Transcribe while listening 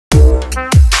What's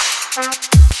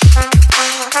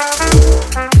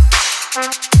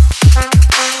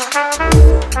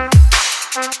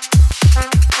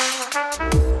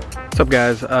up,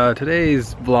 guys?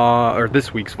 Today's vlog, or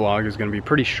this week's vlog, is going to be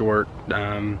pretty short,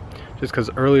 just because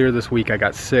earlier this week I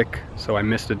got sick, so I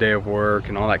missed a day of work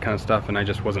and all that kind of stuff, and I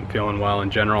just wasn't feeling well in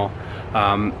general.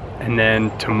 And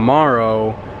then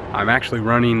tomorrow I'm actually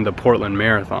running the Portland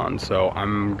Marathon, so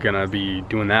I'm gonna be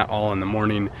doing that all in the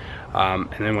morning, and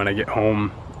then when I get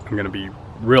home I'm gonna be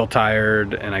real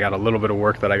tired, and I got a little bit of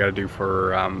work that I got to do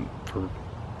for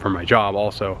my job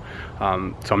also,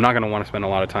 so I'm not going to want to spend a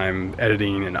lot of time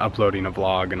editing and uploading a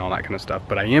vlog and all that kind of stuff,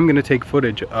 but I am going to take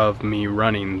footage of me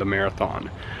running the marathon,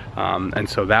 and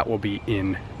so that will be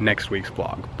in next week's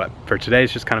vlog. But for today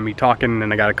it's just kind of me talking,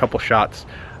 and I got a couple shots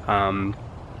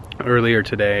earlier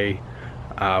today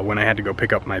when I had to go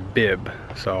pick up my bib,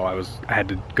 so I had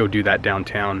to go do that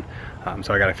downtown,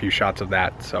 so I got a few shots of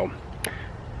that. So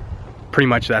pretty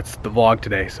much that's the vlog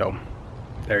today, so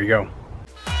there you go.